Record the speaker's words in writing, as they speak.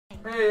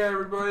Hey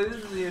everybody,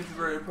 this is the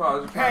Introverted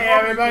Positron. Hey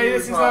everybody,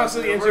 this is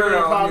also the Introverted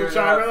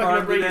Positron. We're looking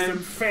to bring you some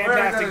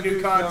fantastic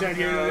new content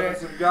here today.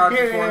 Some gotcha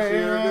force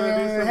here. We're going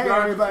to do some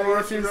gotcha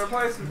force. This We're going to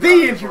play some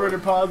the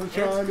Introverted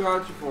Positron. It's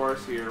gotcha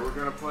force here. We're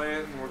going to play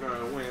it and we're going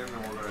to win and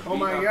we're going to oh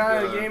my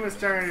god, the game has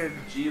started.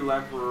 G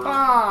Lemperor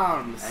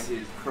Bombs! and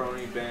his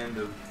crony band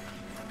of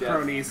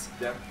cronies.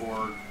 Death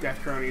Borg. Death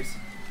cronies.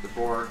 The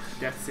Borg.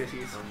 Death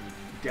cities.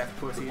 Death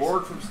pussies. The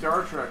Borg from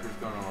Star Trek is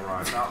going to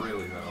arrive. Not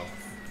really though.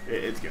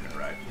 It's gonna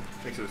arrive.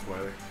 Thanks for the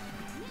spoiler.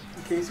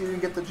 In case you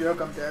didn't get the joke,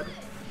 I'm dead.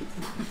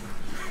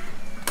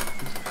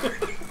 I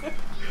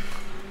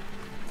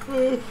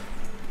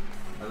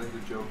think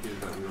the joke is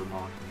that we were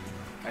mocking you.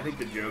 I think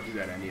the joke is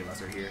that any of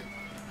us are here.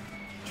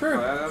 True.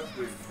 That's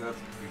the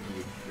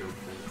joke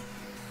thing.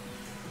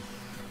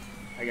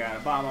 I got a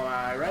bomb on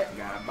my right,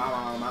 got a bomb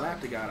on my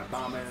left, I got a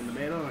bomb in the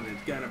middle, and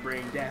it's gonna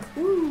bring death.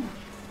 Woo!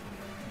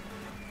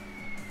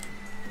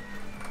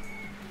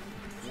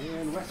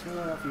 In West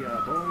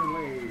Philadelphia, born and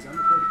raised, I'm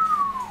a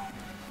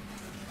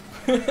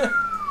pretty.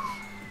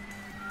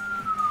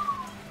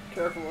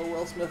 Careful,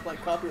 Will Smith might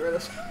copyright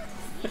us.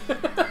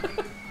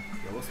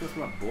 Yeah, Will Smith's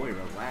my boy,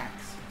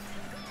 relax.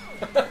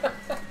 I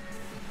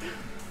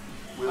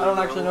don't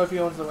actually know if he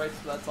owns the rights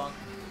to that song.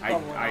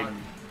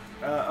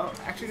 Oh,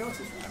 actually no, it's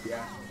his rap,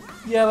 yeah.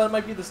 Yeah, but it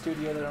might be the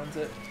studio that owns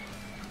it.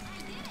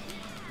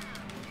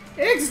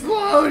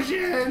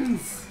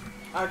 Explosions!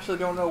 I actually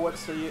don't know what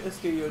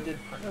studio did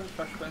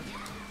Fresh Prince.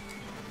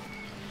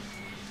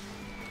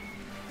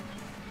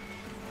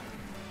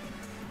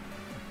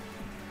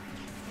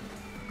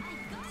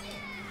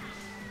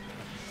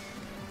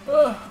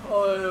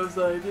 All I know is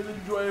that I did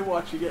enjoy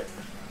watching it.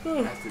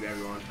 As did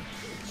everyone.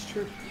 It's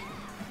true.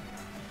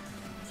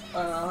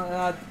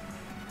 Yeah,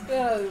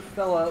 it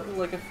fell out.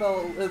 Like, its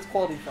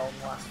quality fell in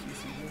the last few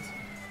seasons.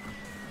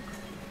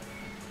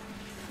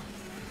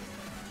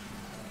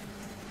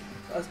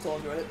 I still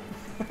enjoyed it.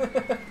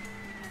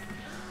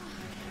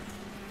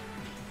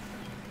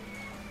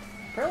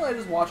 Apparently I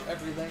just watch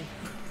everything.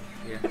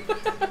 Yeah.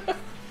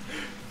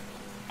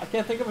 I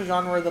can't think of a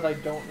genre that I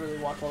don't really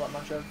watch all that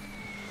much of.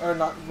 Or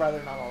not all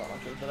that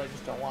much of, that I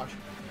just don't watch.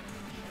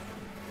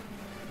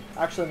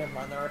 Actually, never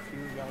mind, there are a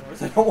few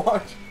genres I don't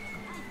watch.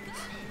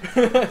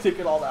 I take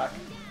it all back.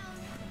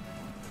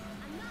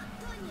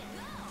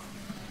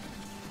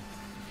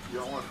 You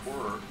don't watch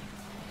horror.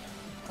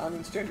 I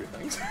mean, Stranger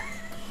Things.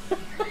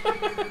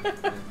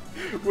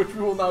 Which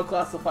we will now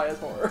classify as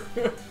horror.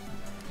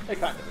 It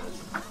kind of is.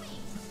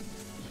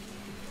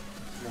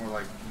 It's more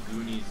like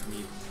Goonies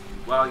meets...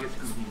 Well, I guess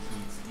Goonies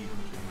meets Stephen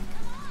King.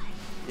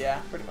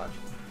 Yeah, pretty much.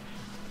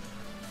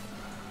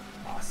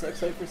 Oh, so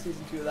excited for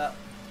season 2 of that.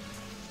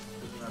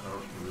 Isn't that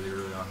really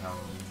early on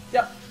Halloween?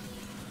 Yep.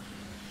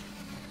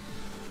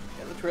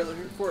 Yeah, the trailer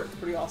for it's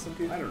pretty awesome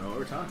too. I don't know what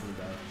we're talking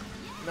about.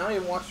 Now you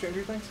haven't watched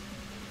Stranger Things?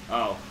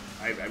 Oh,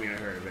 I mean I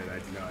heard of it. I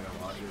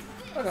don't watch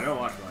it. Okay. I don't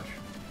watch much.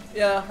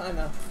 Yeah, I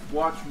know.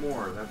 Watch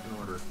more, that's in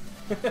order.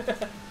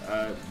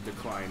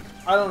 Declined.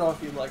 I don't know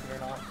if you like it or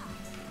not.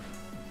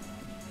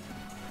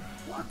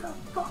 What the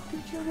fuck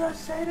did you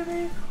just say to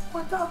me?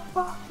 What the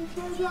fuck did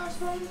you just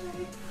say to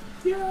me?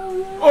 Yeah.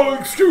 Oh,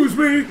 excuse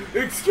me!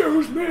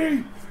 Excuse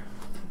me!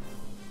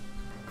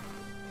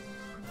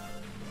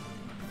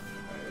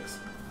 I just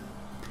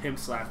pimp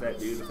slap that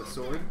dude with a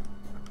sword.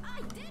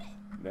 I did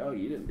it. No,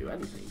 you didn't do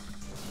anything.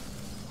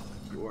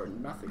 You are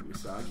nothing,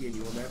 Usagi, and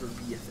you will never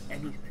be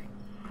anything.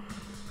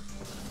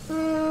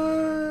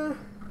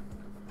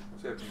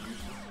 Except you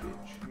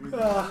use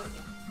the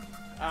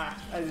I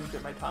just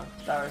bit my tongue.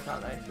 That was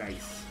not nice.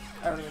 Nice.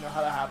 I don't even know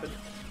how that happened.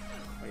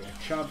 Oh yeah,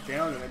 chomp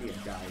down and then you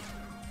died.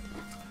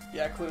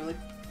 Yeah, clearly.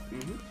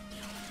 Mm-hmm.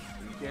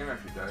 You can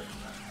actually die from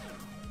that.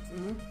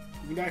 Mm-hmm.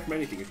 You can die from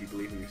anything if you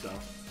believe in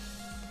yourself.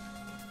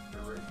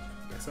 You're right.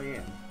 Yes, I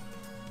am.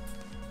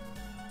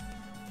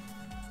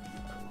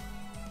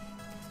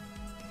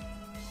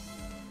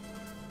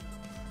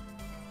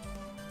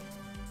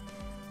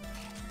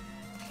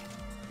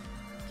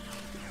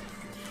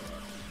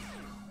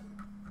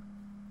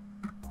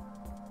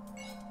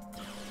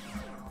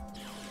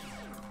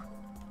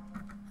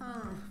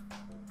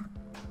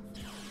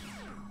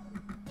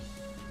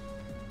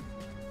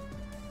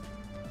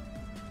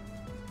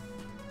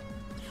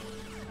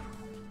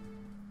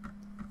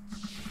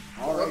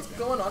 What's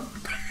going on?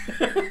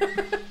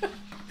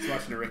 Just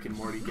watching a Rick and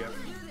Morty gif.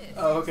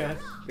 Oh, okay.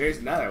 There's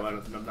another one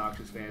with an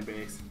obnoxious fan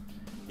base.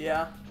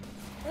 Yeah.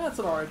 Yeah, it's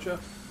an alright show.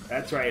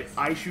 That's right.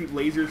 I shoot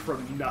lasers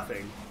from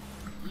nothing.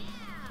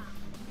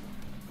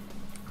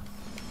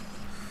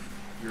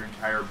 Your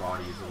entire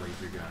body is a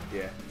laser gun.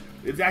 Yeah.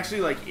 It's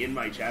actually like in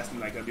my chest, and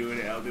like I'll do an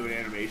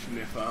animation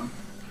if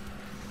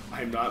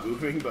I'm not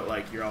moving, but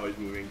like you're always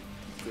moving.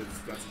 That's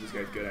what this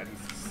guy's good at.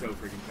 He's so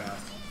freaking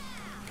fast.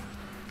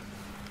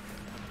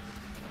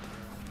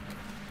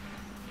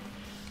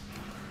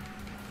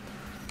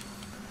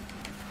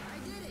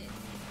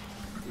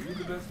 Were you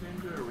the best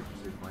ninja, or would you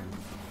say Flame?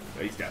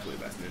 He's definitely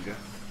the best ninja.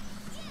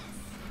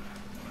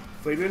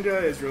 Flame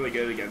Ninja is really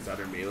good against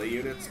other melee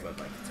units, but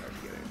like it's hard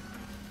to get in.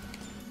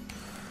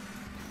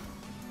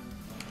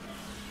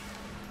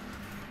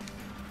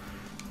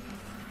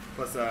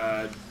 Plus,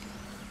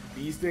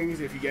 these things,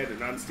 if you get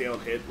an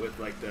unscaled hit with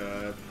like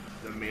the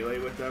melee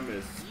with them,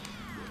 is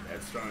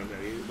as strong as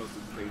any. Most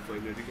of the things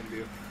Flame Ninja can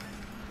do.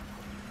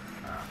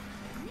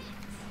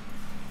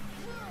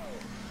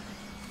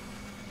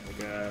 Like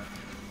there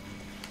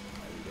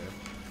we go.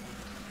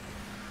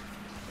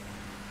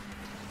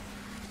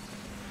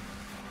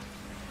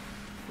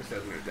 This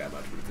doesn't hurt that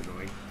much, but it's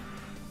annoying.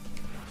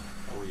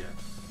 Oh yeah.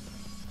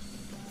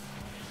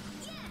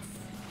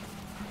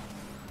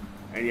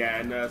 And yeah,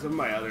 and some of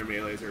my other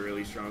melees are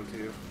really strong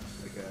too.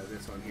 Like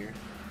this one here,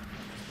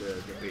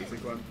 the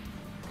basic one.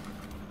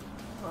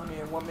 I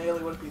mean, what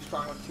melee would be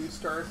strong with 2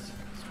 stars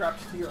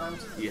strapped to your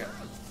arms? Yeah.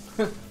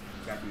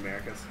 Captain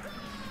America's.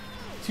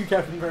 2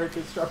 Captain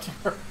Americas strapped to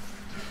your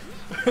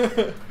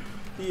arms.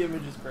 The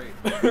image is great.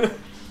 Yeah, that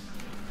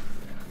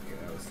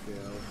was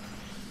still.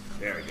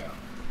 There we go.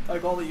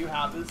 Like all that you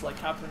have is like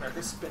Captain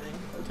America spinning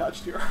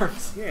attached to your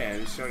arms. Yeah,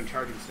 and it's showing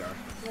Charging Star.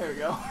 There we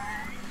go.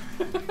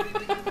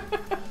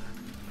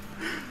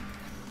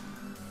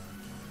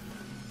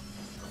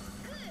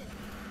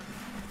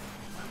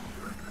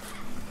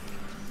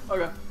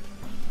 Okay.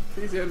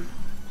 See you soon.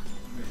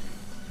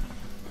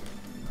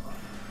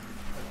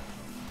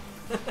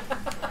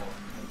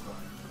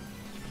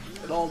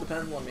 It all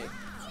depends on me.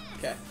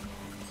 Okay.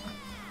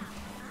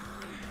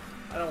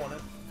 I don't want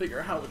to figure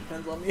out how it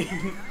depends on me.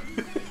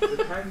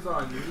 Depends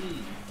on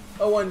me.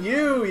 Oh, on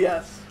you,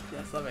 yes.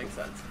 Yes, that makes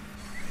sense.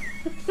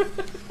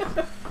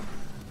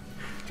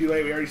 Too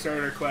late, we already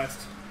started our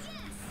quest.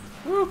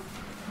 Woo.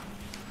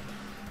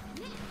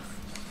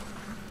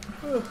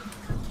 Whew.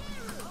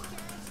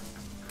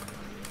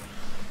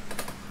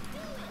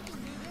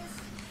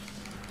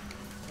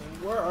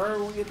 And where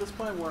are we at this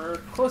point? We're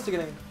close to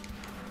getting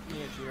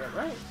Miyajiro,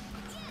 right?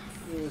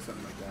 Yeah,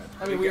 something like that.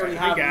 I mean, we already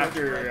have. I think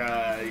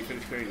after you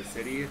finish clearing the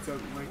city, it's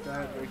something like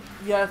that. Like,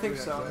 Yeah, I think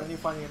so. And then you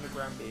find the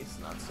underground base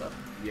and that stuff.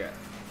 yeah.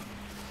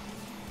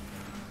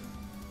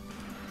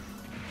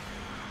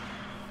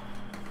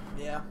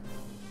 Yeah.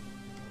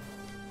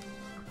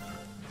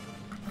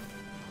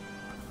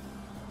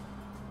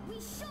 We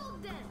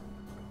showed them.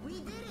 We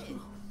did it.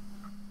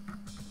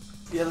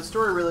 Yeah, the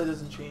story really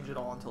doesn't change at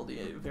all until the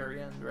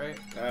very end, right?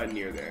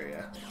 Near there,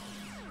 yeah.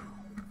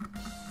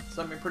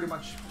 So I mean, pretty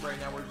much right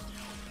now we're just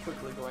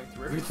quickly going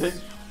through everything.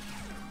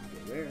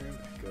 Go there,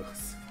 that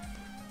goes.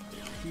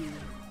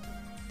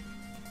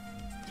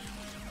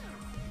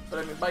 But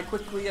I mean, by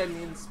quickly, I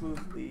mean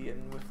smoothly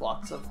and with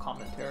lots of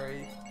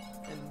commentary.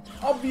 And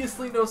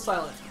obviously no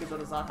silence, because that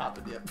has not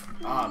happened yet.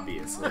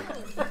 Obviously.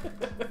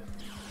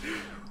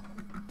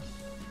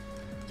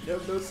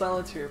 No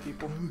silence here,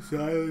 people.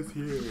 Silence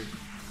here.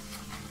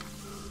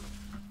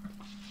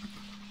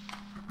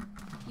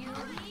 You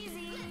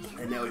easy.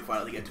 And now we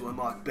finally get to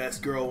unlock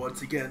Best Girl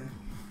once again.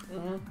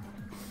 Mm-hmm.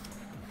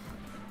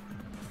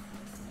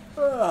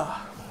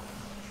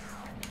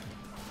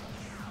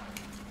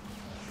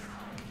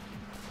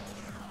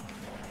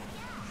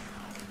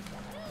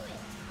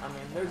 I mean,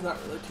 there's not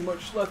really too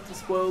much left to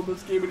spoil in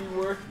this game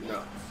anymore.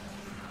 No.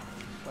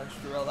 Much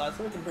through all that,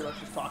 so we can pretty much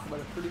just talk about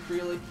it pretty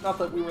freely. Not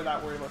that we were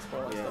that worried about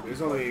spoiling Yeah, stuff.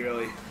 there's only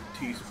really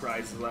 2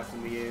 surprises left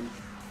in the game.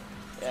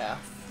 Yeah.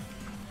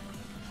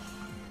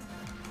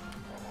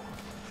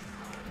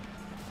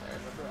 I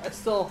remember. I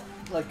still,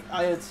 like,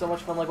 I had so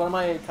much fun. Like, one of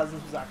my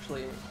cousins was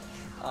actually,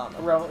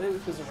 around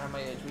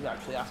my age, was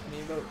actually asking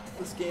me about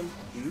this game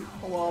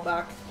a while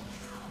back.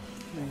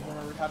 And we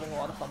were having a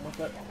lot of fun with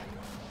it.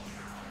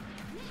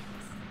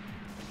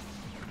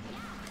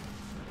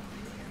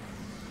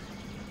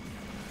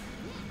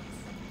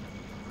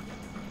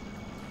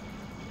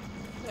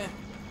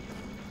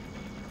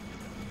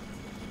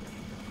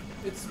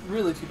 It's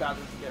really too bad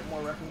that you get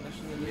more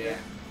recognition than you Yeah. did.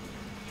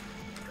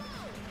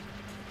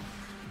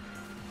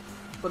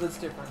 But it's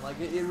different. Like,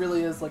 it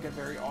really is like a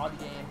very odd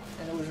game,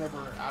 and it was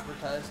never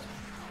advertised.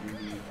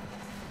 Mm-hmm.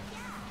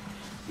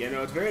 Yeah,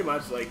 no, it's very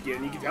much like, yeah,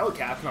 and you can tell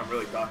Capcom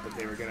really thought that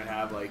they were gonna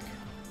have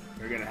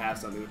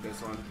something with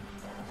this one.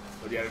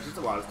 But yeah, there's just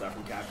a lot of stuff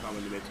from Capcom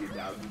in the mid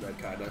 2000s that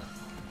kind of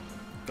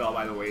fell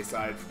by the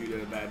wayside due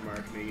to bad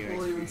marketing and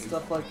Well, even execution.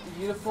 stuff like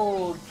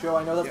Beautiful Joe.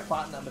 I know that's Yeah.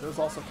 Platinum, but it was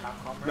also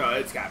Capcom, right? No,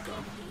 it's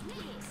Capcom.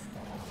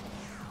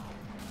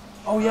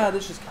 Oh yeah, it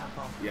is just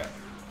Capcom. Yeah.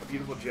 A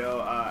Beautiful Joe.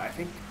 I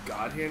think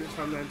God Hand is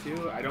from that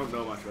too. I don't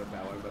know much about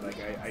that one, but like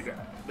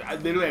I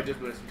literally have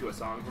just listened to a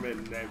song from it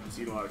and I've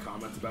seen a lot of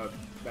comments about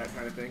that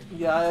kind of thing.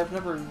 Yeah, I've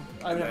never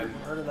even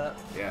heard of that.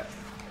 Yeah.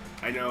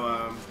 I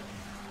know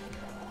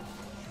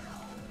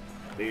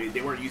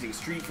they weren't using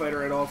Street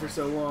Fighter at all for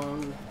so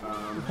long.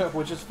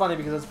 Which is funny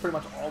because that's pretty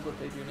much all that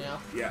they do now.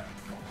 Yeah.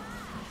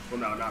 Well,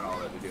 no, not all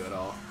that they do at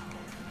all.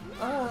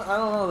 I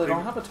don't know. They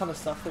don't have a ton of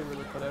stuff they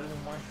really put out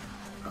anymore.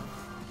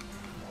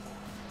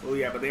 Well,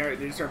 yeah, but they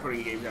just started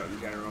putting games out in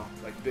general.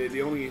 Like they were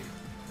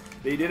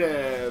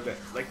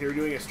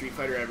doing a Street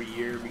Fighter every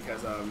year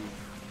because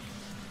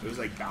it was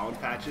like balance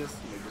patches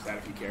and they just add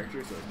a few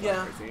characters. So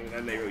Yeah. and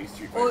then they released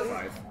Street Fighter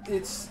 5.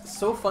 It's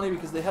so funny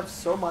because they have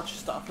so much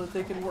stuff that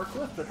they can work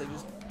with, but they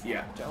just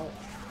don't.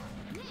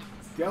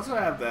 They also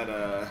have that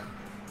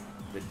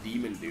the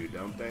demon dude,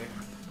 don't they?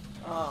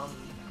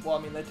 Well, I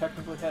mean, they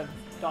technically had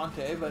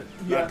Dante, but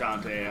Not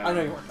Dante, yeah. I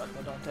know you weren't talking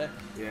about Dante.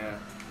 Yeah.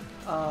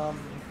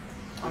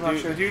 I'm not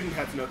sure. The dude in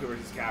Tatsunoko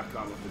vs.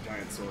 Capcom with the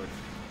giant sword.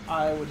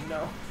 I would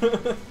know. You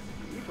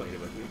played it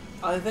with me.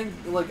 I think,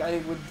 like, I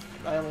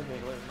only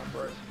vaguely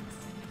remember it.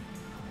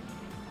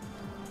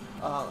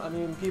 I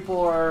mean, people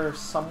are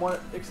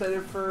somewhat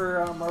excited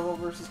for Marvel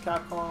vs.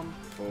 Capcom.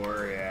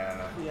 4,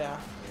 yeah. Yeah.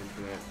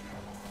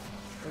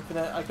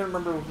 Infinite. I couldn't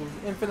remember if it was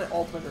Infinite,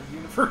 Ultimate, or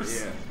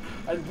Universe. Yeah.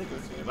 I didn't think it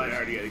was Universe. But I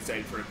already got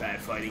excited for a bad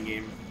fighting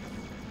game.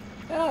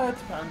 Yeah, it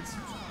depends.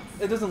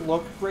 It doesn't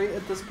look great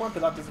at this point,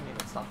 but that doesn't mean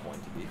it's not going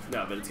to be.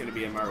 No, but it's going to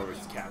be a Marvel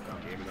vs.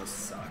 Capcom game, and those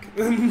suck.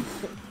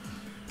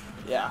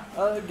 Yeah.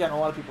 Again, a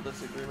lot of people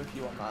disagree with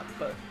you on that,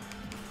 but...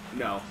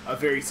 No, a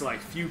very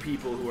select few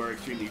people who are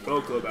extremely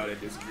vocal about it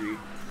disagree.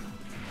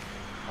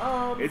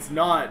 It's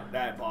not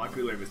that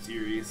popular of a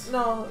series.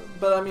 No,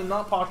 but I mean,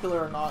 not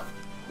popular or not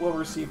well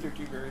received are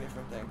two very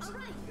different things.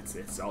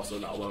 It's also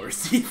not well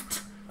received.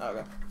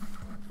 Okay.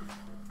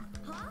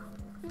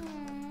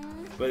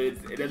 But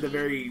it has a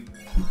very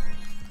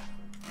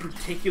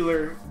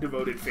particular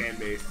devoted fan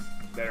base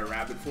that are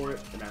rabid for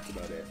it, and that's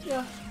about it.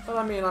 Yeah, but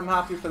I mean, I'm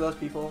happy for those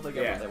people. They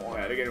get Yeah, what they want.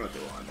 yeah, they're getting what they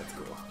want. That's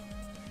cool.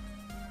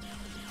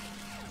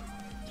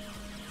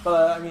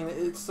 But I mean,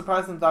 it's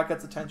surprising that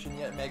gets attention,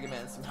 yet Mega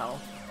Man somehow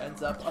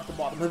ends up at the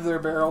bottom of their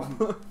barrel.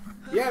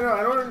 Yeah, no,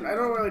 I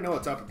don't really know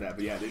what's up with that,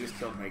 but yeah, they just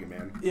killed Mega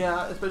Man.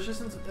 Yeah, especially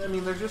since, I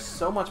mean, there's just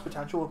so much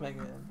potential with Mega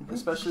Man.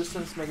 Especially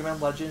since Mega Man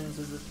Legends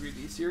as a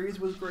 3D series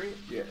was great.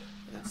 Yeah.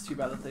 It's too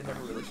bad that they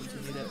never really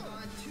continued it.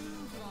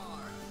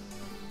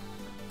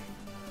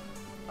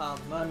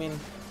 I mean,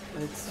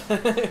 it's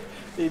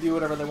they do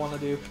whatever they want to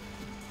do.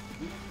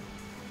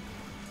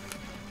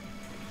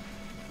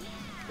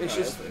 It's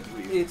just,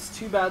 it's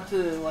too bad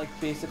to, like,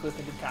 basically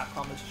think of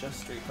Capcom as just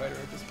Street Fighter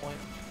at this point.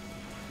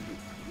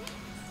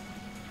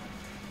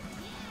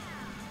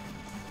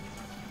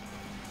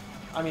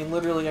 I mean,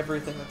 literally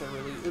everything that they're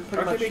really...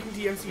 Aren't they making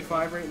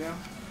DMC5 right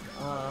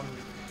now?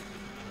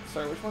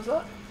 Sorry, which one's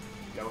that?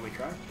 Devil May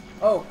Cry?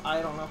 Oh,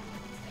 I don't know.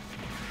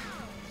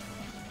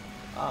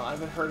 I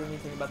haven't heard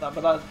anything about that,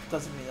 but that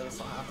doesn't mean that it's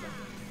not happening.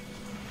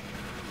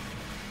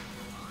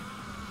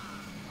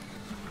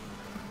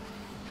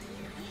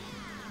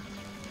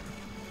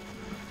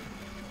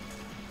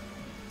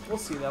 We'll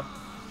see, though.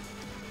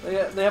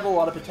 They have a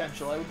lot of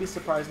potential. I would be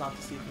surprised not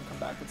to see them come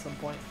back at some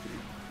point.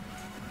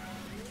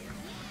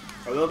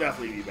 Oh, they'll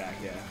definitely be back,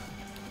 yeah.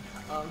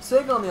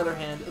 Sega, on the other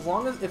hand, as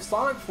long as if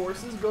Sonic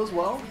Forces goes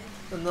well,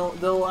 then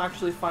they'll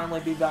actually finally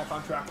be back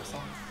on track with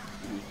Sonic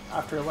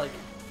after like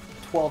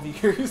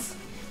 12 years.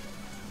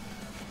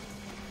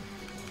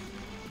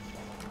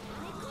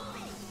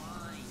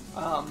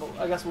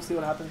 I guess we'll see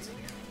what happens.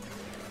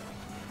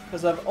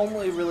 Because I've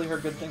only really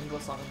heard good things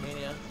about Sonic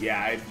Mania. Yeah,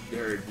 I've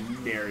heard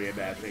nary a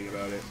bad thing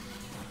about it.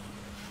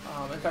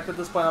 In fact, at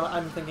this point,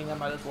 I'm thinking I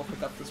might as well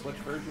pick up the Switch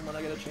version when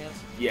I get a chance.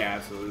 Yeah,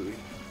 absolutely.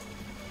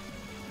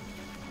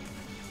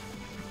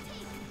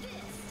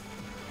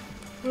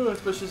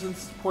 Especially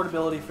since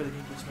portability for the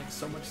game just makes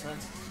so much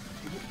sense.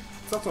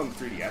 It's also on the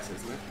 3DS,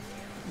 isn't it?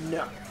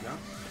 No. No?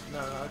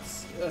 No,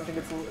 it's. I think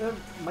it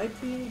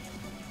might be.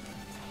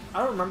 I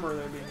don't remember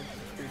there being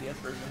a 3DS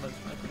version, but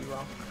I could be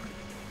wrong.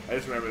 I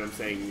just remember them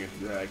saying,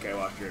 like, I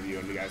watched a review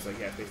and the guy's like,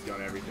 yeah, it's basically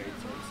on everything,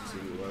 so I just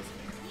assumed it was.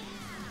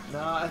 No,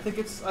 I think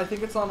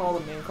it's on all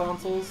the main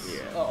consoles,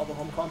 Yeah. all the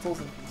home consoles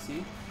and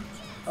PC.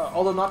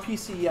 Although not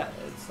PC yet.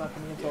 It's not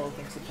coming until I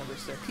think September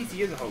 6th. PC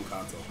is a home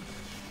console.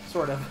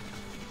 Sort of.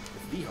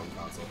 It's the home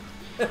console.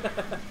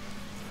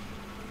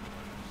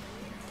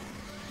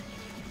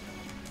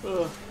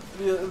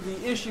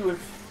 The issue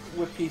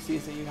with PC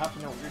is that you have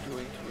to know what you're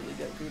doing to really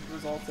get good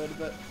results out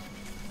of it.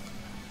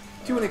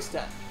 To an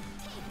extent.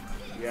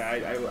 Yeah,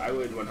 I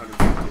would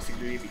 100%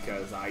 disagree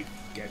because I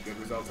get good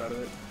results out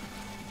of it.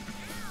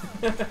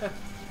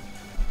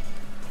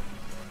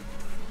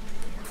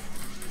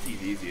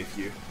 It's easy if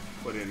you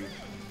put in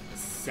a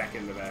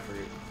second of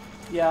effort.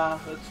 Yeah,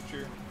 that's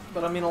true.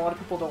 But I mean, a lot of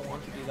people don't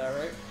want to do that,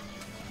 right?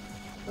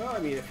 Well, I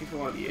mean, if people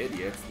want to be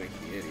idiots, they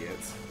can be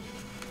idiots.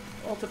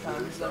 Well, it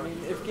depends. I mean,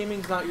 if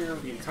gaming's not your Tom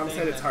thing,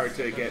 said it's then- hard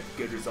to get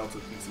good results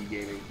with PC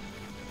gaming.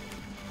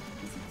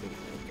 PC gaming,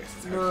 I guess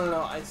it's hard.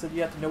 No. I said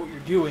you have to know what you're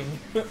doing.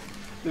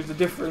 There's a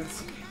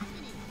difference.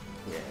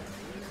 Yeah.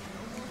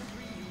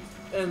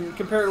 And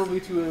comparatively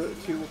to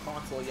a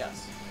console,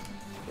 yes,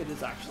 it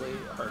is actually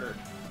harder.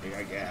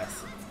 I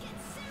guess.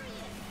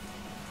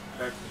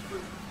 I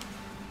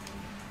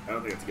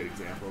don't think that's a good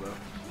example, though.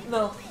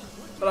 No,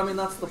 but I mean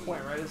that's the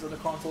point, right? Is that a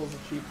console is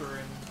cheaper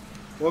and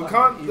Well, the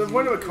easy-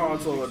 point of a easy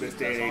console to in this use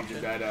day and best age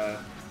is option.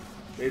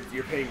 that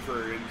you're paying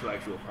for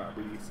intellectual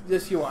properties.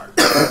 Yes, you are.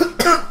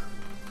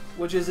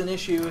 Which is an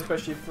issue,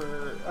 especially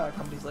for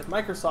companies like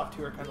Microsoft,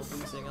 who are kind of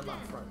losing on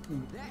that front.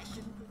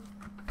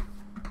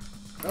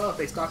 Oh, if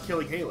they stop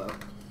killing Halo.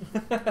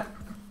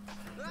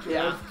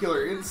 Yeah,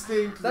 Killer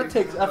Instinct. that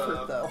they takes have,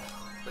 effort, though.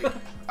 Like,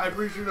 I'm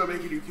pretty sure they'll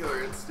make a new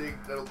Killer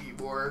Instinct that'll be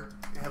more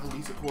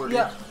heavily supported.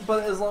 Yeah,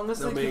 but as long as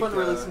They'll they keep on make,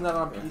 releasing that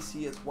on yeah.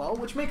 PC as well,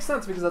 which makes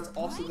sense because that's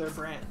also their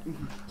brand.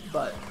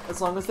 But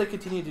as long as they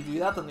continue to do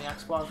that, then the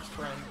Xbox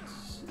brand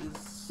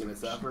is Gonna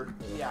suffer.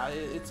 Yeah,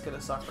 it's gonna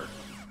suffer.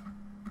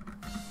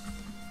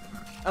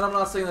 And I'm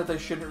not saying that they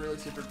shouldn't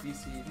release it for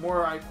PC.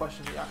 More, I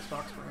question the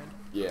Xbox brand.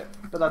 Yeah.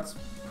 But that's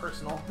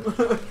personal.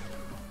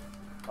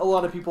 A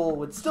lot of people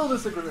would still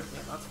disagree with me,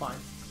 and that's fine.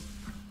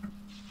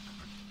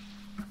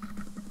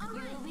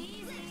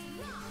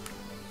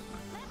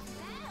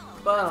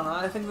 But I don't know,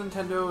 I think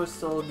Nintendo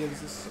still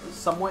gives us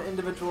somewhat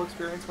individual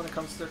experience when it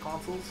comes to their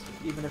consoles,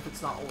 even if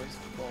it's not always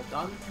well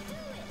done.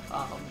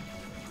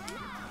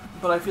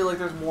 But I feel like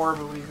there's more of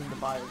a reason to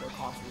buy their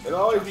consoles. It'll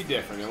always be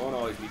different. It won't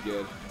always be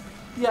good.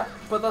 Yeah,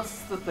 but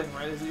that's the thing,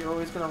 right? Is that you're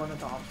always going to run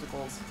into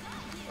obstacles.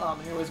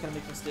 And you're always going to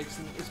make mistakes,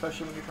 and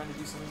especially when you're trying to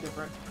do something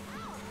different.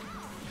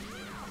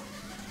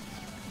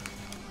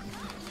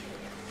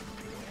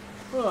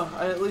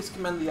 I at least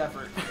commend the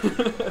effort.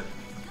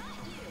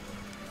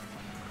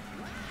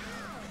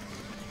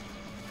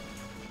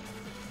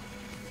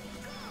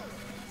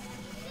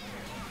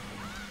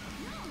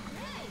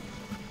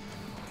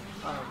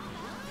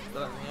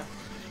 Yeah.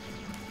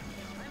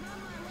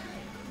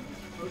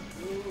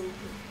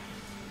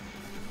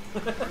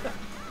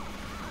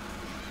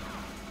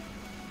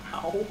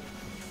 Ow.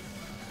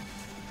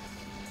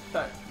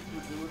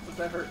 Would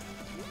that hurt?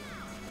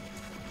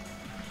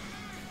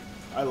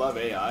 I love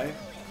AI.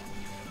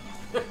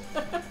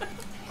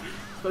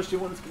 Especially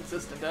when it's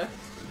consistent, eh?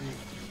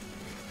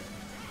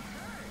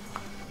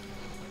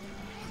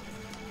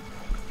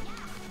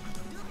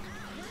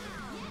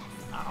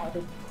 Ow.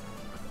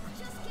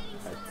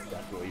 That's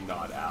definitely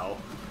not ow.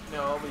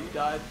 No, but you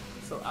died,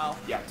 so ow.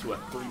 Yeah, to a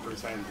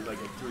 3%, like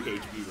a 3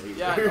 HP rate.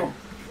 Yeah, I know.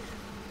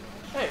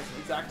 Hey, it's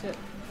an exact hit.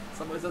 In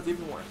some ways, that's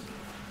even worse.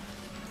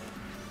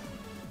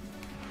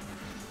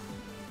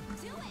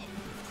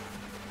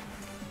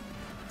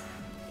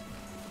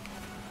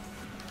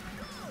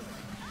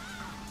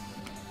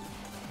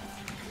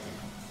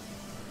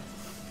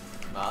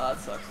 Nah, that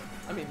sucks.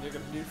 I mean, you're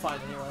gonna do fine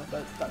anyway,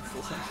 but that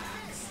still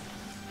sucks.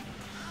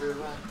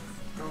 Relax.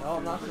 No,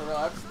 I'm not gonna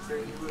relax. Say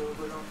you will,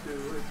 but don't do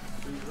it.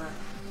 Relax.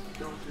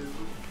 Don't do it.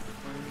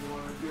 When you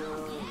wanna go.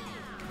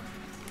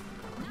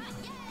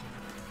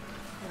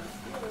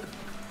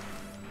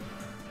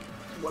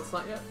 What's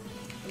not yet?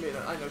 I mean,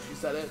 I know she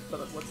said it, but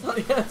what's not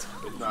yet?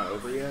 It's not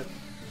over yet?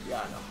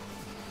 Yeah, I know.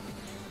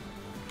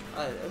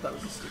 That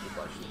was a stupid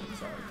question. I'm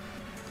sorry.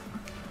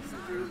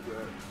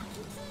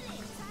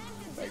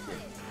 Thank you.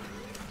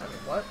 I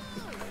mean, what?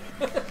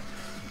 You're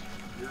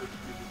a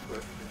stupid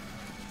question.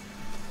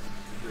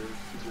 You're a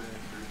stupid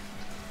answer.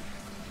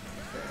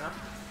 Fair enough.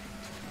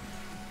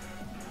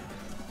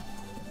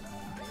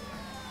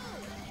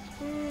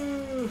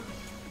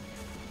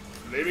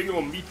 Maybe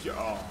gonna meet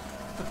ya.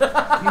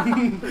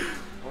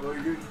 Although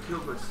you're getting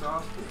killed by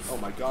Sasuke. Oh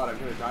my god, I'm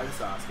gonna die to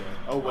Sasuke.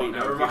 Oh wait, Oh, no,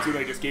 never mind.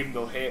 I just gave him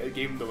the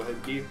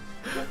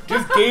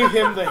just gave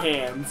him the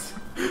hands.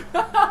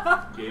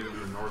 Gave him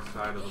the north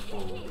side of the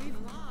pole.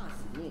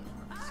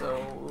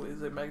 So,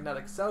 is it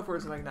magnetic south or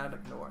is it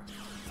magnetic north?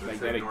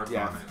 Magnetic, north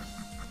yeah. on it.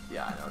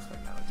 Yeah, I know it's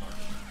magnetic north.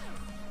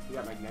 You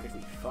got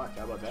magnetically fucked.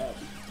 How about that?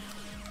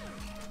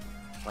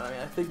 But I mean,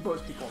 I think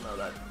most people know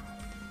that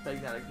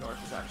magnetic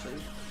north is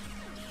actually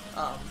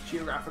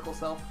geographical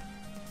south.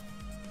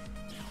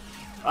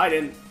 I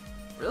didn't.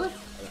 Really? I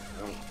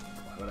don't.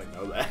 Why would I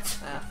know that?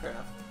 Fair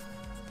enough.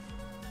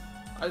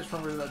 I just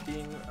remember that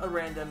being a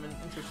random and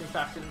interesting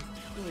fact in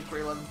like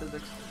grade 11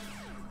 physics.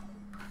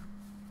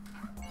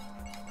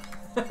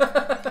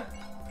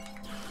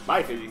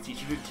 My physics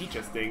teacher didn't teach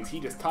us things. He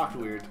just talked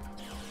weird.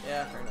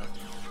 Yeah, fair enough.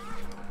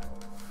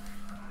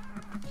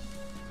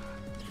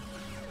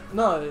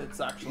 No,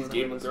 it's actually. Is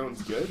Game of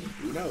Thrones good?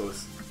 Who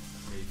knows?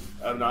 Maybe.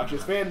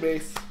 Obnoxious fan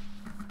base.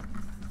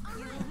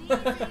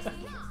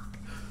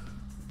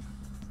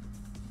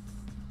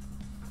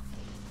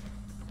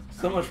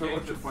 So much for getting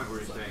what to you the point where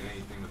you're saying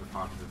anything with a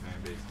popular fan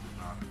base is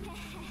not good.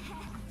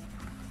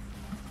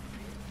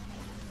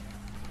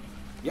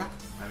 Yeah.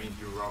 I mean,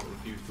 you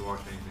refuse to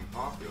watch anything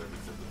popular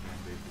because the fan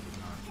base is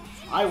not.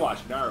 I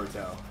watched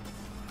Naruto.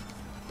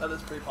 That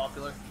is pretty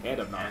popular. And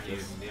And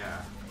obnoxious. even,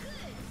 yeah,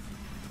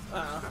 I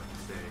don't know. stuff to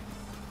say.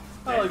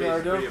 I like Fan base is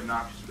Naruto. pretty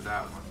obnoxious for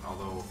that one,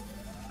 although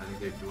I think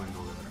they've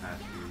dwindled in the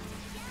past few years.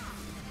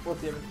 What,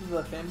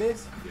 the fan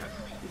base? Yes.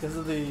 Because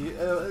of the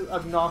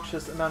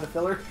obnoxious amount of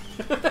filler?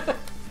 Well,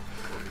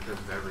 because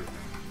of everything.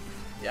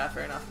 Yeah,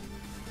 fair enough.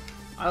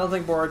 I don't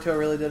think Boruto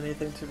really did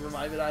anything to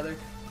revive it either.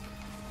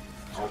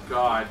 Oh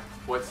god,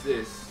 what's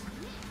this?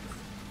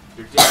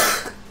 You're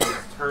dead.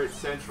 It's Turret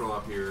Central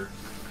up here.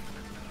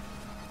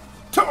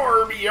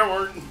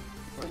 Torbjorn!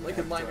 Or like,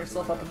 could line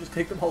yourself up and just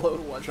take them all out at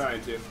I'm once.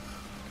 trying to.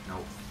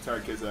 Nope. Sorry,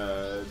 because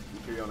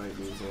Imperial Knight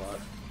moves a lot.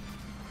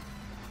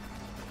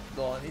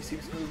 Well, and he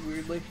seems to move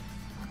weirdly.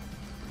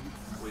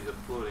 Well, he's a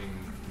floating,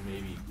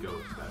 maybe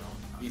ghost, I don't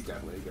know. He's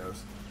definitely a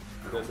ghost.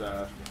 There's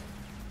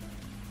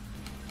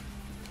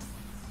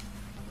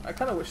I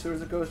kind of wish there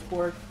was a ghost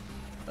board.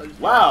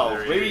 Wow,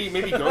 There he maybe is.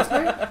 maybe Ghost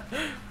Knight?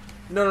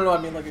 No,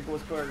 I mean like a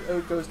ghost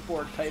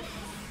board type.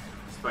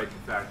 Despite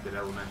the fact that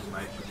Elemental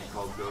Knight should be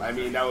called Ghost. I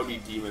mean, that would be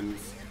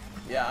demons.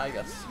 Yeah, I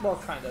guess. Well,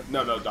 kind of.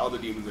 No, all the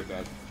demons are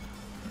dead.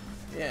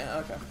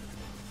 Yeah, okay.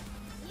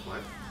 What?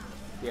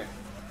 Yeah,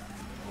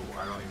 Oh,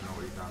 I don't even know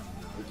what you're talking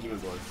about. the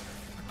demon lords.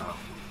 Oh,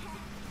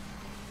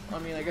 I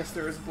mean, I guess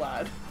there is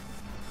Vlad.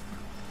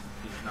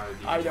 he's not a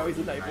demon. I know he's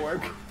a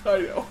Nightborg. I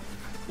know.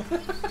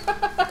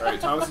 Alright,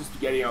 Thomas is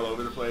getting all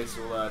over the place.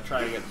 We'll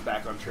try and get this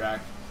back on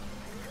track.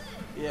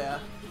 Yeah.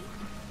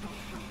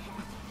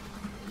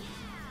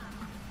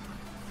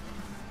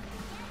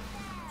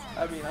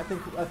 I mean, I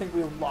think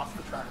we lost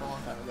the track a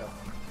long time ago.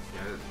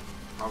 Yeah, it's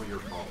probably your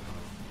fault.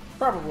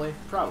 Probably.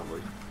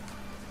 Probably.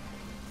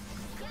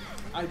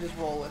 I just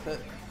roll with it.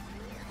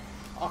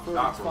 Off-roading's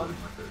Not fun. rolling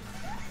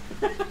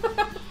with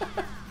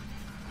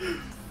it.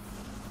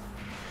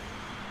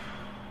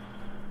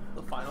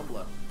 The final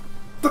blow.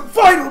 The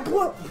final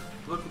blow!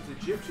 Look,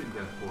 it's Egyptian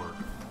death board.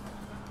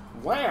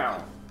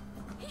 Wow.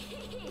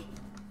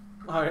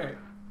 Alright.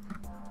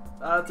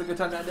 That's a good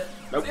time to end it.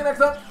 Nope. See you next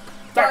time.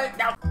 Bye.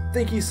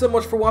 Thank you so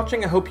much for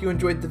watching. I hope you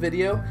enjoyed the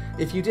video.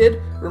 If you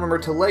did, remember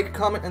to like,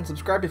 comment, and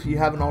subscribe if you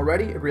haven't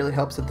already. It really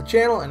helps with the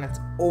channel, and it's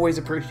always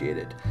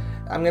appreciated.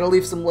 I'm going to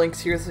leave some links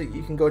here so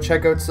you can go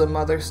check out some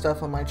other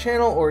stuff on my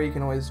channel, or you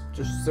can always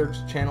just search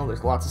the channel.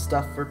 There's lots of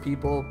stuff for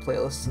people,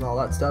 playlists, and all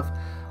that stuff.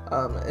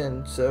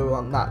 And so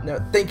on that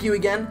note, thank you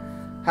again.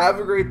 Have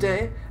a great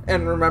day,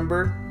 and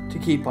remember to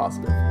keep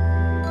positive.